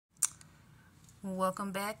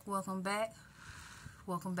Welcome back, welcome back.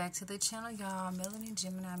 Welcome back to the channel, y'all. Melanin,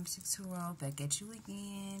 Gemini, Mystic Tarot, back at you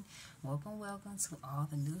again. Welcome to all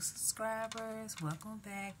the new subscribers. Welcome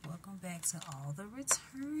back to all the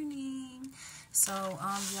returning. So,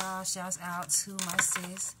 y'all, shouts out to my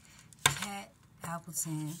sis, Kat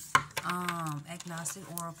Appleton. Agnostic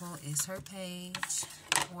Oracle is her page.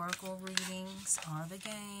 Oracle readings are the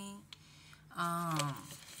game.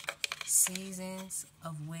 Seasons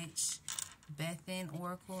of which Bethan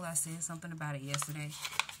Oracle, I said something about it yesterday,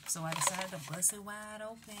 so I decided to bust it wide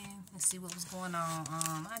open and see what was going on.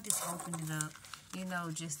 I just opened it up,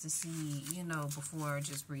 just to see, before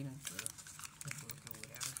just reading the book or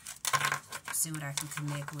whatever. See what I can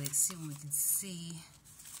connect with, see what we can see.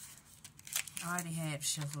 I already had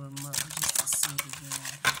shuffled them up just to see it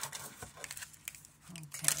again.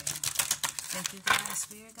 Okay. Thank you, guys,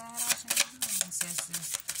 Spirit Guide,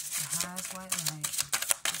 Ancestors, the highest white light.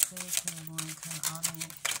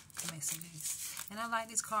 Messages. And I like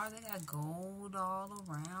these cards. They got gold all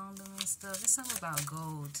around them and stuff. There's something about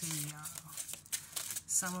gold too, y'all.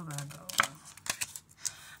 Something about gold.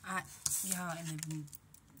 Y'all,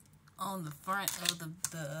 on the front of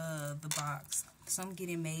the box, some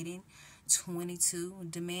getting maiden. 22.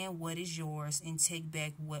 Demand what is yours and take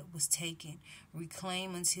back what was taken.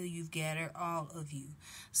 Reclaim until you've gathered all of you.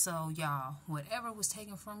 So, y'all, whatever was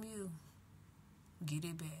taken from you, get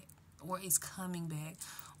it back, or it's coming back.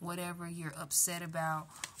 Whatever you're upset about,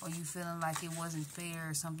 or you feeling like it wasn't fair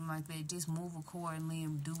or something like that, just move accordingly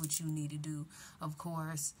and do what you need to do. Of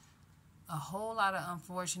course, a whole lot of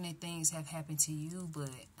unfortunate things have happened to you,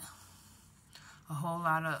 but a whole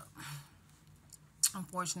lot of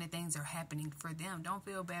unfortunate things are happening for them. Don't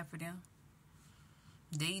feel bad for them.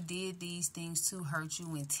 They did these things to hurt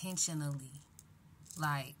you intentionally.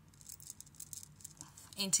 Like,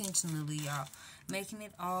 intentionally, y'all. Making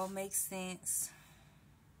it all make sense.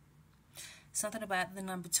 Something about the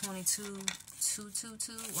number 22,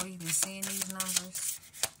 222, or you've been seeing these numbers.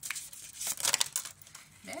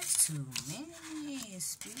 That's too many,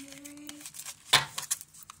 Spirit.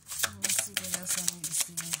 Let me see what else I need to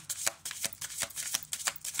see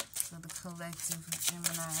for the collective of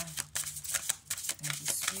Gemini. Thank you,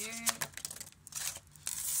 Spirit.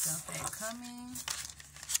 Felt that coming.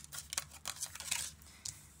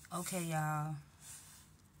 Okay, y'all.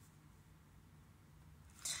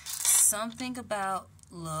 Something about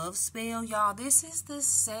love spell, y'all. This is the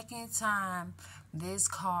second time this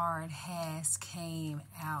card has came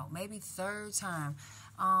out, maybe third time.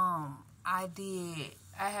 I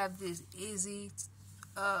have this Izzy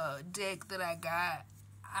deck that I got.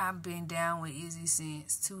 I've been down with Izzy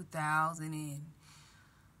since 2000 and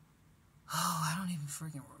I don't even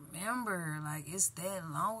freaking remember. Like, it's that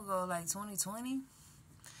long ago, like 2020,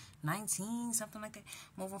 19, something like that.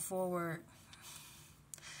 Moving forward,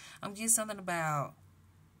 I'm getting something about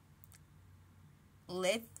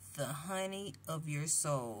let the honey of your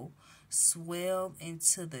soul swell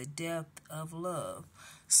into the depth of love.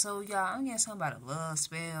 So, y'all, I'm getting something about a love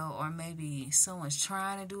spell, or maybe someone's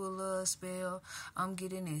trying to do a love spell. I'm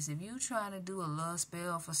getting this. If you trying to do a love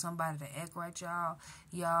spell for somebody to act right,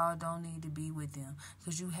 y'all don't need to be with them,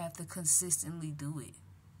 because you have to consistently do it.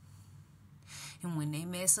 And when they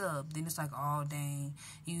mess up, then it's like, oh, dang,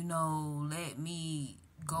 let me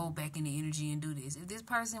go back in the energy and do this. If this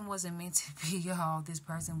person wasn't meant to be, y'all, this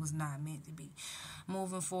person was not meant to be.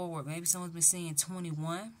 Moving forward, maybe someone's been seeing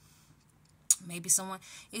 21. Maybe someone,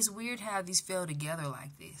 it's weird how these fell together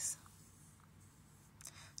like this.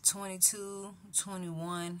 22,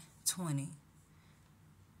 21, 20.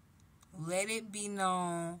 Let it be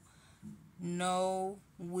known, no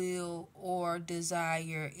will or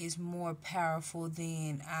desire is more powerful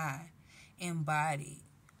than I embodied.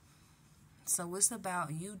 So it's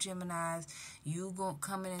about you, Geminis, you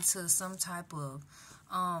coming into some type of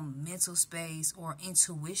mental space or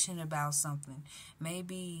intuition about something.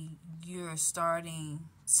 Maybe you're starting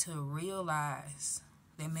to realize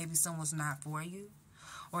that maybe someone's not for you,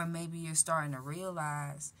 or maybe you're starting to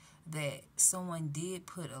realize that someone did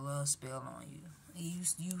put a love spell on you.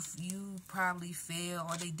 You probably fell,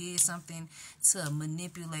 or they did something to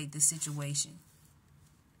manipulate the situation.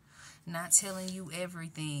 Not telling you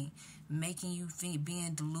everything, making you think,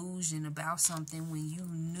 being delusional about something when you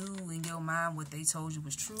knew in your mind what they told you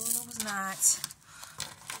was true and it was not.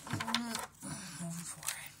 Moving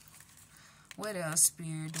forward. What else,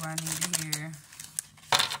 Spirit, do I need to hear?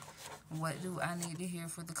 What do I need to hear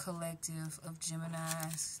for the collective of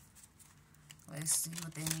Geminis? Let's see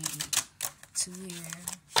what they need to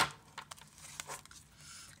hear.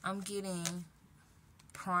 I'm getting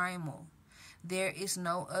primal. There is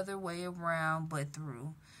no other way around but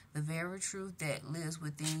through. the very truth that lives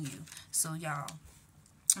within you. So y'all,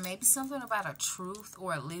 maybe something about a truth,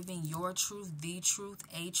 or living your truth, the truth,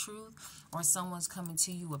 a truth, or someone's coming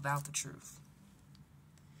to you about the truth.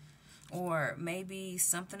 Or maybe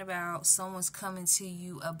something about someone's coming to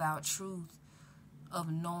you about truth, of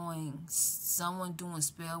knowing someone doing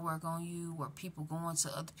spell work on you, or people going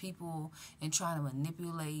to other people and trying to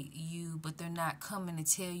manipulate you, but they're not coming to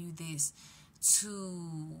tell you this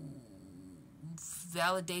to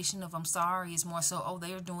validation of I'm sorry. It's more so, oh,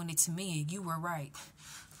 they're doing it to me and you were right.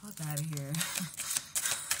 Fuck out of here.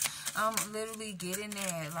 I'm literally getting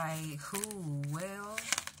that, like, who? Well,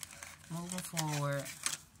 moving forward,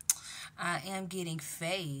 I am getting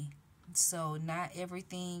fae. So not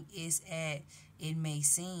everything is as it may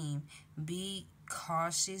seem. Be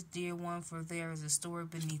cautious, dear one, for there is a story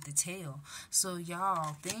beneath the tale. So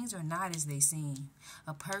y'all, things are not as they seem.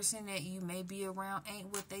 A person that you may be around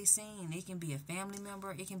ain't what they seem. It can be a family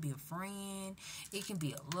member, it can be a friend, it can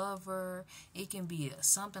be a lover, it can be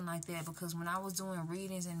something like that. Because when I was doing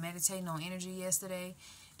readings and meditating on energy yesterday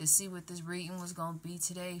to see what this reading was going to be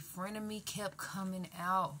today, frenemy kept coming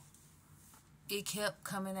out. It kept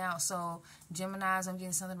coming out. So Geminis, I'm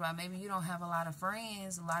getting something about maybe you don't have a lot of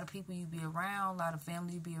friends, a lot of people you be around, a lot of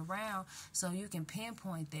family you be around, so you can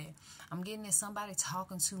pinpoint that. I'm getting that somebody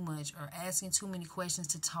talking too much or asking too many questions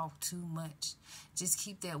to talk too much. Just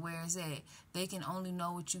keep that where it's at. They can only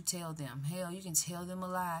know what you tell them. Hell, you can tell them a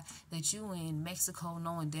lie that you in Mexico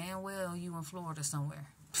knowing damn well you in Florida somewhere.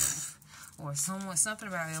 Or something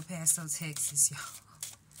about El Paso, Texas, y'all.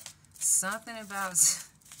 Something about...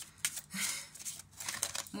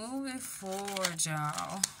 Moving forward,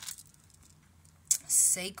 y'all.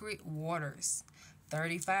 Sacred waters.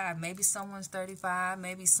 35. Maybe someone's 35.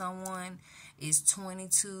 Maybe someone is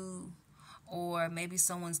 22. Or maybe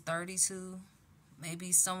someone's 32.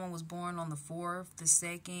 Maybe someone was born on the 4th, the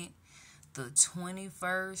 2nd, the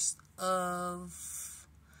 21st of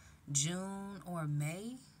June or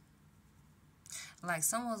May. Like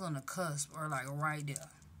someone's on the cusp or like right there.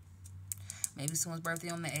 Maybe someone's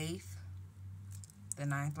birthday on the 8th. The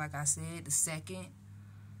 9th, like I said, the 2nd,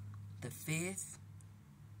 the 5th.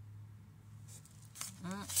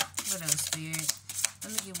 What else, Spirit?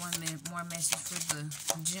 Let me get one more message for the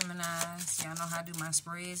Geminis. Y'all know how I do my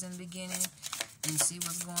spreads in the beginning and see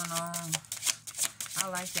what's going on. I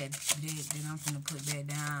like that deck that I'm going to put that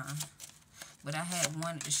down. But I had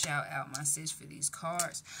wanted to shout out my sis for these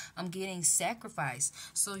cards. I'm getting sacrifice.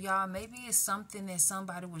 So, y'all, maybe it's something that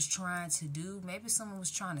somebody was trying to do. Maybe someone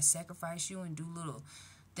was trying to sacrifice you and do little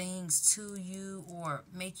things to you, or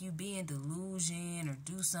make you be in delusion, or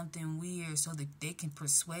do something weird so that they can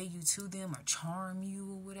persuade you to them or charm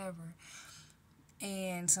you or whatever.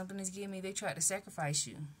 And something is giving me they tried to sacrifice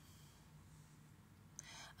you.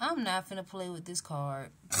 I'm not finna play with this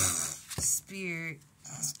card. Spirit.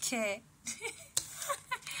 Cat.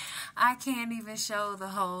 I can't even show the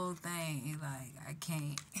whole thing. Like, I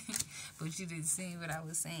can't. But you didn't see what I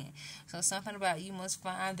was saying. So something about you must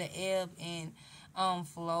find the ebb and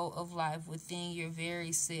flow of life within your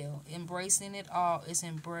very self. Embracing it all is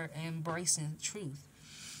embracing truth.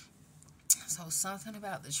 So something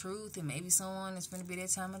about the truth, and maybe someone is going to be that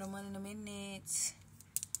time of the month in a minute.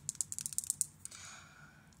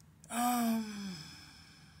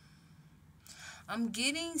 I'm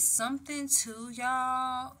getting something too,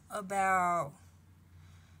 y'all, about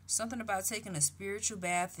something about taking a spiritual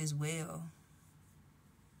bath as well.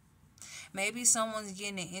 Maybe someone's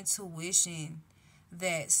getting an intuition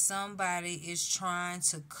that somebody is trying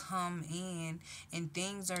to come in and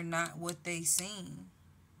things are not what they seem.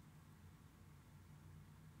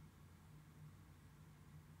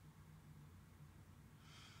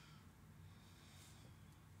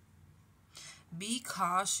 Be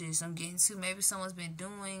cautious. I'm getting to maybe someone's been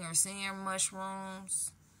doing or seeing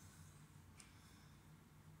mushrooms.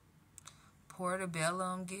 Portobello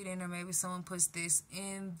I'm getting, or maybe someone puts this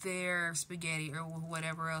in their spaghetti or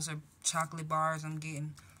whatever else, or chocolate bars I'm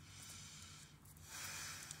getting.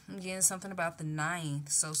 I'm getting something about the 9th.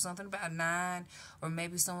 So something about 9, or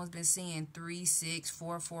maybe someone's been seeing 3, 6,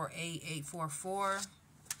 4, 4, 8, 8, 4, 4.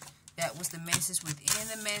 That was the message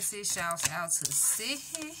within the message. Shouts out to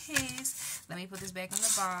sis. Let me put this back in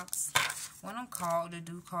the box. When I'm called to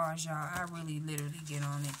do cards, y'all, I really literally get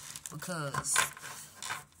on it. Because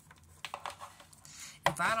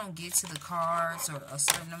if I don't get to the cards, or a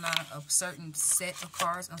certain set of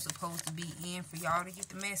cards I'm supposed to be in for y'all to get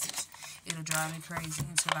the message, it'll drive me crazy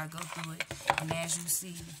until I go through it. And as you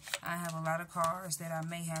see, I have a lot of cards that I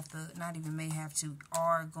may have to, not even may have to,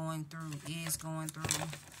 are going through, is going through.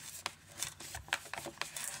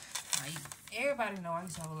 everybody know I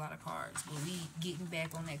used to have a lot of cards, but we getting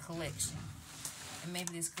back on that collection. And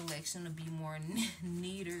maybe this collection will be more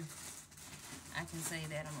neater. I can say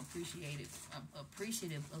that I'm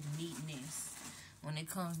appreciative of neatness when it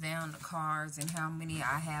comes down to cards and how many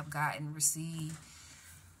I have gotten, received,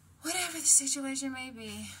 whatever the situation may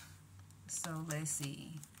be. So let's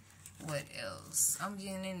see what else. I'm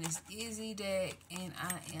getting in this Izzy deck, and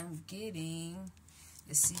I am getting,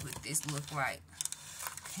 let's see what this look like.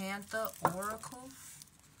 Panther Oracle.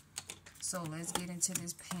 So let's get into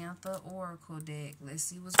this Panther Oracle deck. Let's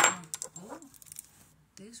see what's going on. Ooh,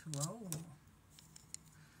 this roll.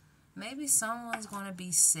 Maybe someone's going to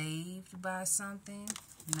be saved by something.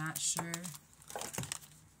 Not sure.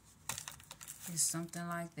 It's something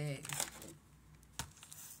like that.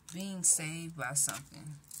 Being saved by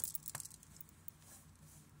something.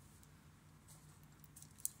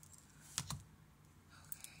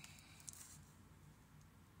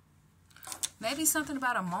 Maybe something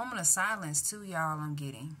about a moment of silence too, y'all. I'm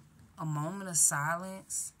getting a moment of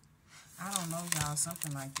silence. I don't know, y'all.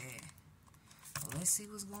 Something like that. But let's see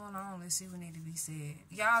what's going on. Let's see what need to be said.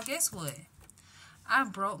 Y'all, guess what? I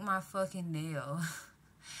broke my fucking nail.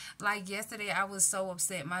 Like yesterday, I was so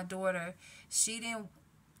upset. My daughter, she didn't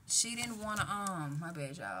want to, my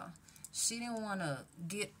bad, y'all. She didn't want to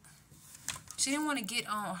get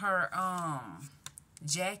on her,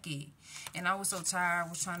 jacket. And I was so tired. I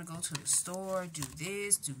was trying to go to the store, do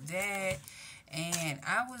this, do that. And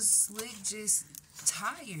I was slick, just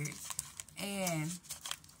tired. And,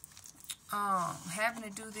 having to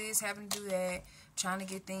do this, having to do that, trying to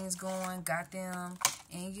get things going, got them,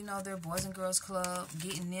 and you know, their Boys and Girls Club,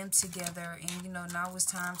 getting them together, and you know, now it's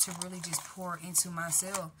time to really just pour into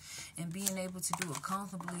myself, and being able to do it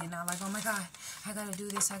comfortably, and not like, oh my God, I gotta do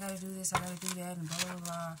this, I gotta do this, I gotta do that, and blah, blah,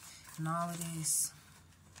 blah, and all of this.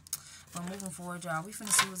 But moving forward, y'all, we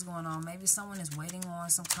finna see what's going on. Maybe someone is waiting on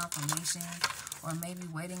some confirmation, or maybe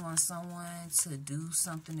waiting on someone to do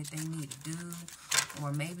something that they need to do,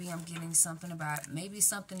 or maybe I'm getting something about, maybe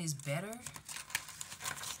something is better.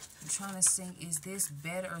 I'm trying to think, is this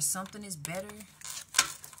better, or something is better?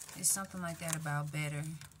 It's something like that about better.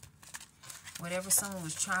 Whatever someone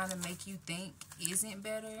was trying to make you think isn't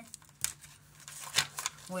better.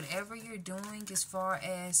 Whatever you're doing as far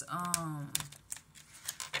as,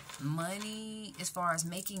 money, as far as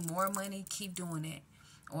making more money, keep doing it.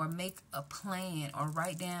 Or make a plan, or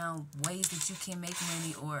write down ways that you can make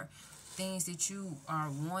money, or things that you are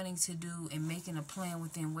wanting to do, and making a plan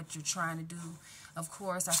within what you're trying to do. Of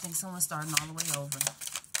course, I think someone's starting all the way over.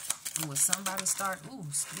 And would somebody start, ooh,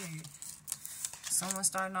 scared. Someone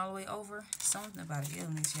starting all the way over. Something about an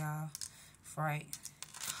illness, y'all. Fright.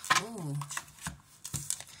 Ooh.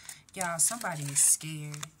 Y'all, somebody is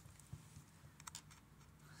scared.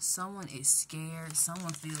 Someone is scared.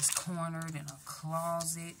 Someone feels cornered in a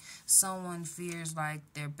closet. Someone feels like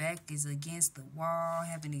their back is against the wall,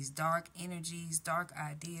 having these dark energies, dark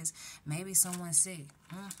ideas. Maybe someone's sick.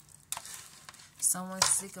 Someone's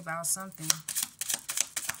sick about something.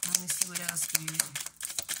 Let me see what else here.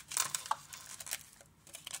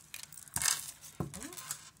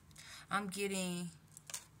 I'm getting...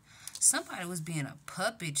 Somebody was being a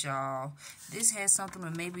puppet, y'all. This has something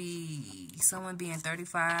with maybe someone being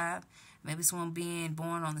 35, maybe someone being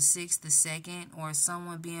born on the 6th, the 2nd, or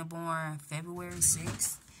someone being born February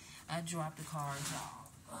 6th. I dropped the card, y'all.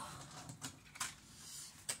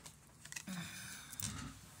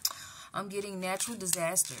 I'm getting natural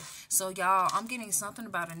disaster. So, y'all, I'm getting something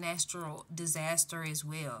about a natural disaster as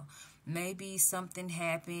well. Maybe something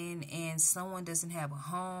happened and someone doesn't have a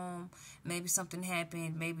home. Maybe something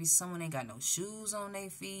happened. Maybe someone ain't got no shoes on their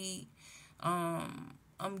feet.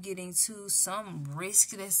 I'm getting to some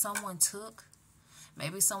risk that someone took.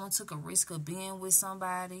 Maybe someone took a risk of being with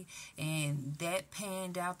somebody and that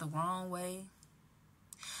panned out the wrong way.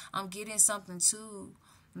 I'm getting something too,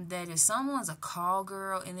 that if someone's a call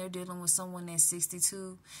girl and they're dealing with someone that's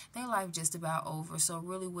 62, their life just about over. So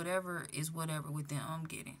really whatever is whatever with them, I'm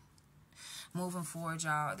getting. Moving forward,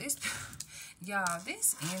 y'all, this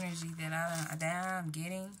energy that I'm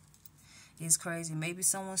getting is crazy. Maybe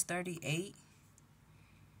someone's 38.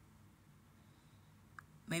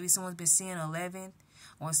 Maybe someone's been seeing 11,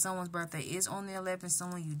 or someone's birthday is on the 11th.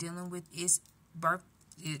 Someone you're dealing with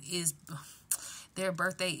their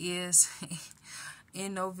birthday is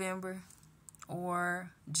in November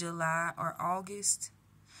or July or August.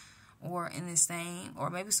 Or in the same, or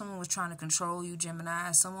maybe someone was trying to control you,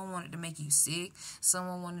 Gemini. Someone wanted to make you sick.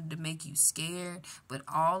 Someone wanted to make you scared. But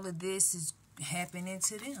all of this is happening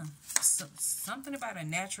to them. So, something about a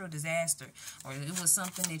natural disaster. Or it was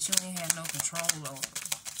something that you ain't had no control over.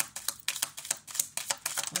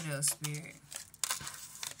 What else, Spirit?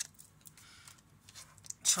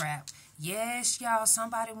 Trap. Yes, y'all.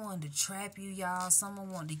 Somebody wanted to trap you, y'all.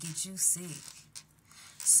 Someone wanted to get you sick.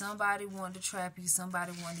 Somebody wanted to trap you.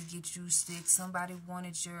 Somebody wanted to get you sick. Somebody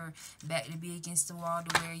wanted your back to be against the wall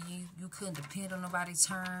to where you couldn't depend on nobody,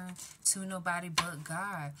 turn to nobody but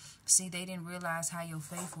God. See, they didn't realize how your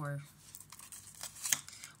faith worked,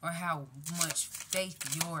 or how much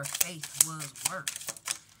your faith was worth.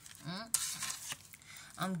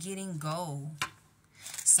 I'm getting goal.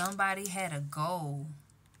 Somebody had a goal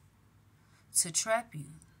to trap you.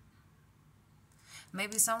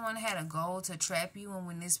 Maybe someone had a goal to trap you, and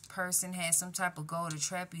when this person had some type of goal to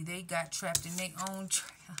trap you, they got trapped in their own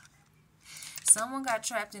trap. Someone got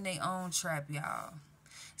trapped in their own trap, y'all.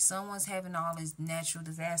 Someone's having all these natural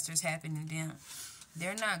disasters happen to them.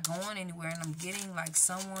 They're not going anywhere, and I'm getting like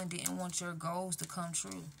someone didn't want your goals to come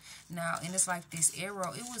true. Now, and it's like this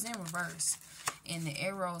arrow, it was in reverse, and the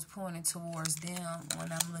arrow is pointing towards them when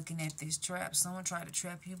I'm looking at this trap. Someone tried to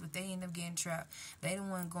trap you, but they end up getting trapped. They don't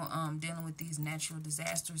want to go dealing with these natural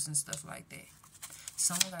disasters and stuff like that.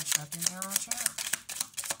 Someone got trapped in their own trap.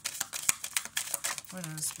 What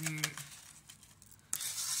else, Spirit?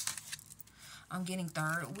 I'm getting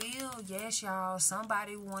third wheel. Yes, y'all.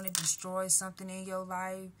 Somebody wanted to destroy something in your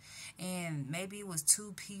life. And maybe it was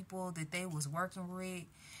two people that they was working with.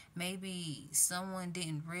 Maybe someone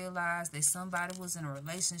didn't realize that somebody was in a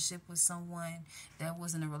relationship with someone that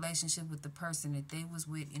was in a relationship with the person that they was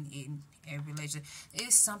with in a relationship.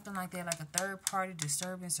 It's something like that, like a third party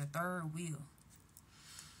disturbance or third wheel.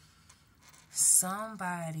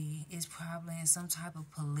 Somebody is probably in some type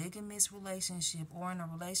of polygamous relationship or in a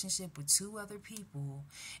relationship with two other people,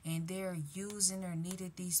 and they're using or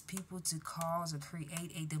needed these people to cause or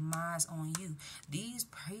create a demise on you. These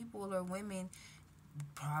people or women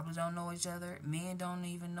probably don't know each other. Men don't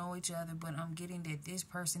even know each other, but I'm getting that this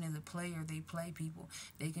person is a player. They play people.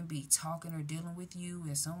 They can be talking or dealing with you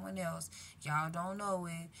and someone else. Y'all don't know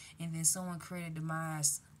it, and then someone created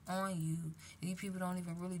demise on you. These people don't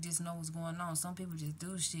even really just know what's going on. Some people just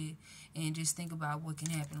do shit and just think about what can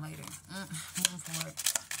happen later.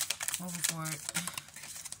 Moving forward.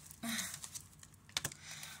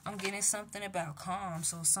 I'm getting something about calm.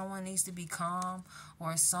 So someone needs to be calm,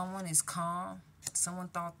 or someone is calm. Someone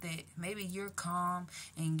thought that maybe you're calm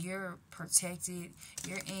and you're protected.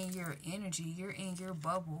 You're in your energy. You're in your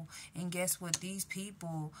bubble. And guess what? These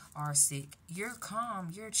people are sick. You're calm.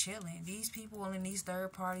 You're chilling. These people in these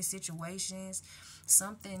third-party situations,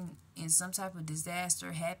 something in some type of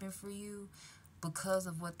disaster happened for you because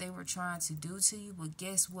of what they were trying to do to you. But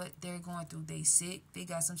guess what they're going through? They sick. They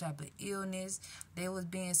got some type of illness. They was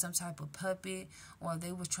being some type of puppet, or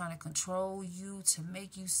they was trying to control you to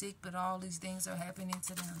make you sick. But all these things are happening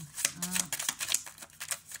to them.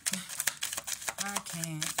 I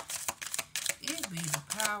can't. It be the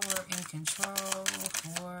power and control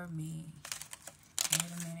for me.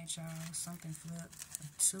 Wait a minute, y'all. Something flipped.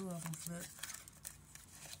 Two of them flipped.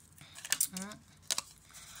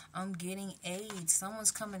 I'm getting aid.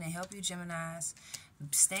 Someone's coming to help you, Geminis.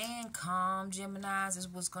 Staying calm, Geminis, is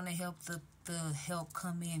what's going to help the help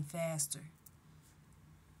come in faster.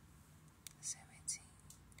 17.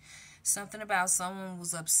 Something about someone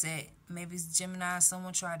was upset. Maybe it's Gemini.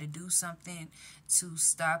 Someone tried to do something to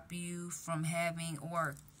stop you from having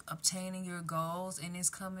or obtaining your goals, and it's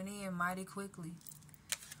coming in mighty quickly.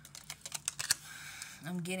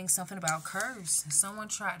 I'm getting something about curse. Someone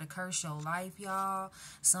tried to curse your life, y'all.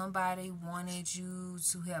 Somebody wanted you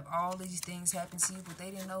to have all these things happen to you, but they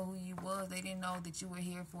didn't know who you was. They didn't know that you were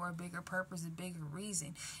here for a bigger purpose, a bigger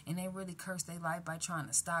reason. And they really cursed their life by trying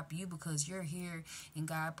to stop you because you're here and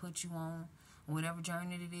God put you on whatever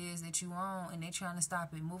journey it is that you on, and they're trying to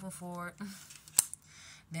stop it. Moving forward.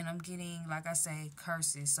 Then I'm getting, like I say,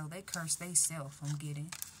 curses. So they curse themselves. I'm getting.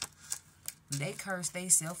 They curse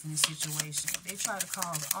themselves in this situation. They try to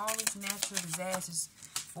cause all these natural disasters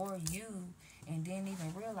for you and didn't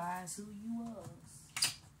even realize who you was.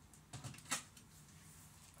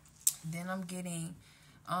 Then I'm getting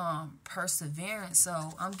perseverance.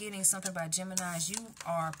 So I'm getting something about Geminis. You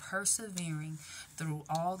are persevering through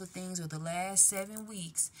all the things of the last 7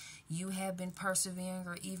 weeks. You have been persevering,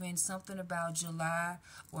 or even something about July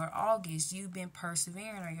or August. You've been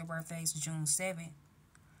persevering, or your birthday is June 7th.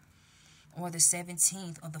 Or the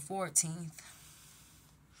 17th or the 14th.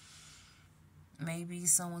 Maybe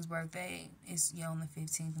someone's birthday is on the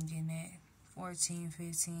 15th. I'm getting that. 14th,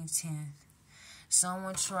 15th, 10th.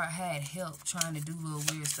 Someone had help trying to do little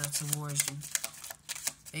weird stuff towards you.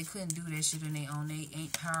 They couldn't do that shit on their own. They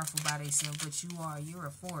ain't powerful by themselves, but you are. You're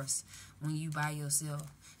a force when you by yourself.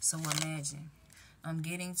 So imagine. I'm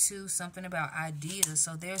getting to something about ideas.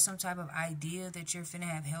 So there's some type of idea that you're finna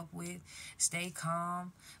have help with. Stay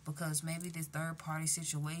calm, because maybe this third party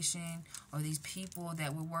situation or these people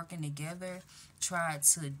that were working together tried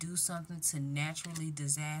to do something to naturally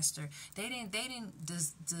disaster. They didn't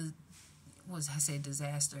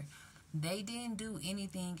disaster. They didn't do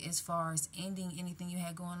anything as far as ending anything you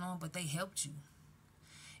had going on, but they helped you.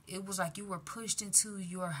 It was like you were pushed into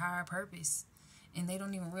your higher purpose. And they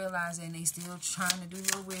don't even realize it, and they still trying to do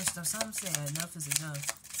little weird stuff. Some say enough is enough.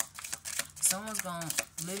 Someone's going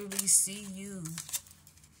to literally see you.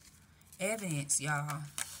 Evidence, y'all.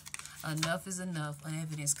 Enough is enough.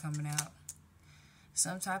 Evidence coming out.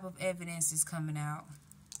 Some type of evidence is coming out.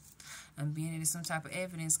 I'm being into some type of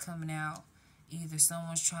evidence coming out. Either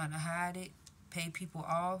someone's trying to hide it, pay people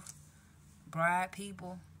off, bribe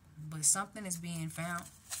people, but something is being found.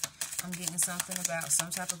 I'm getting something about some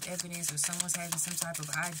type of evidence, or someone's having some type of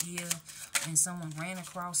idea and someone ran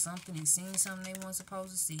across something and seen something they weren't supposed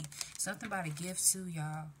to see. Something about a gift too,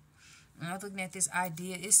 y'all. And I'm looking at this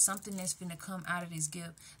idea. It's something that's finna come out of this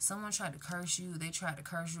gift. Someone tried to curse you. They tried to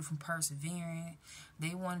curse you from persevering.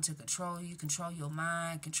 They wanted to control you, control your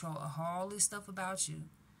mind, control all this stuff about you.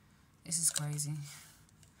 This is crazy.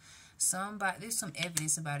 There's some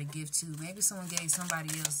evidence about a gift too. Maybe someone gave somebody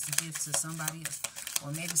else a gift to somebody else.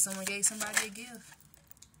 Or maybe someone gave somebody a gift.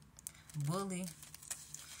 Bully.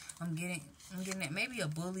 I'm getting that. Maybe a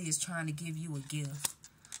bully is trying to give you a gift.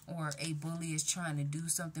 Or a bully is trying to do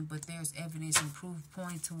something, but there's evidence and proof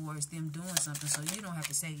pointing towards them doing something, so you don't have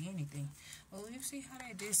to say anything. Well, you see how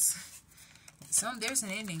there's an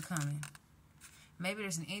ending coming. Maybe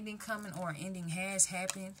there's an ending coming, or an ending has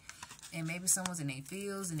happened. And maybe someone's in their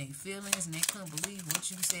feels and their feelings, and they couldn't believe what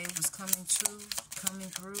you said was coming true, coming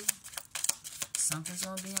through. Something's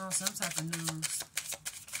going to be on some type of news.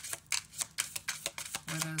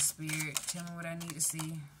 What else, Spirit? Tell me what I need to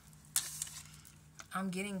see. I'm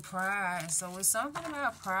getting pride. So it's something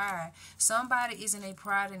about pride. Somebody is in a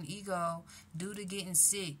pride and ego due to getting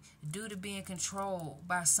sick, due to being controlled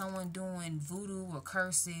by someone doing voodoo or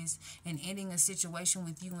curses and ending a situation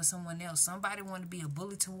with you and someone else. Somebody wanted to be a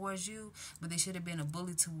bully towards you, but they should have been a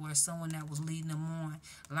bully towards someone that was leading them on,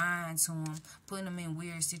 lying to them, putting them in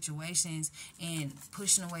weird situations, and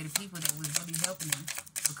pushing away the people that was really helping them,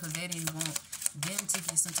 because they didn't want them to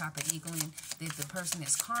get some type of inkling that the person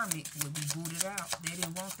that's karmic would be booted out. They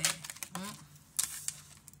didn't want that.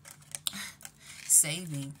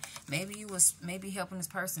 Saving. Maybe you was helping this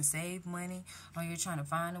person save money, or you're trying to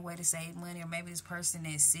find a way to save money, or maybe this person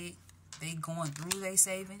that's sick, they going through their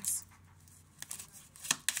savings.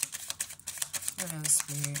 What else,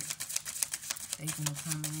 Spirit? They gonna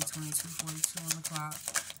come in 22:42 on the clock.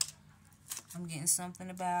 I'm getting something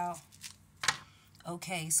about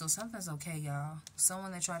okay, so something's okay, y'all.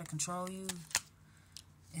 Someone that tried to control you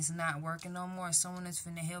is not working no more. Someone that's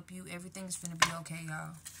finna help you. Everything's finna be okay,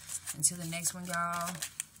 y'all. Until the next one, y'all.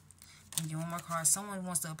 And get one more card. Someone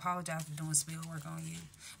wants to apologize for doing spell work on you,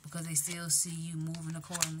 because they still see you moving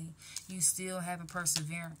accordingly. You still having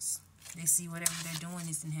perseverance. They see whatever they're doing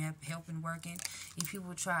is helping, working. If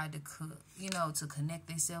people try to, to connect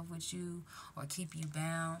themselves with you or keep you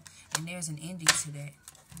bound, and there's an ending to that.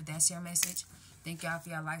 But that's your message. Thank y'all for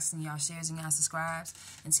y'all likes and y'all shares and y'all subscribes.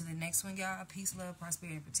 Until the next one, y'all. Peace, love,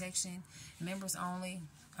 prosperity, and protection. Members only.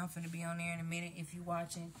 I'm finna be on there in a minute. If you're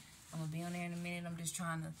watching, I'm gonna be on there in a minute. I'm just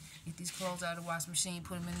trying to get these clothes out of the wash machine,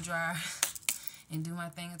 put them in the dryer, and do my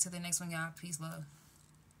thing. Until the next one, y'all. Peace, love.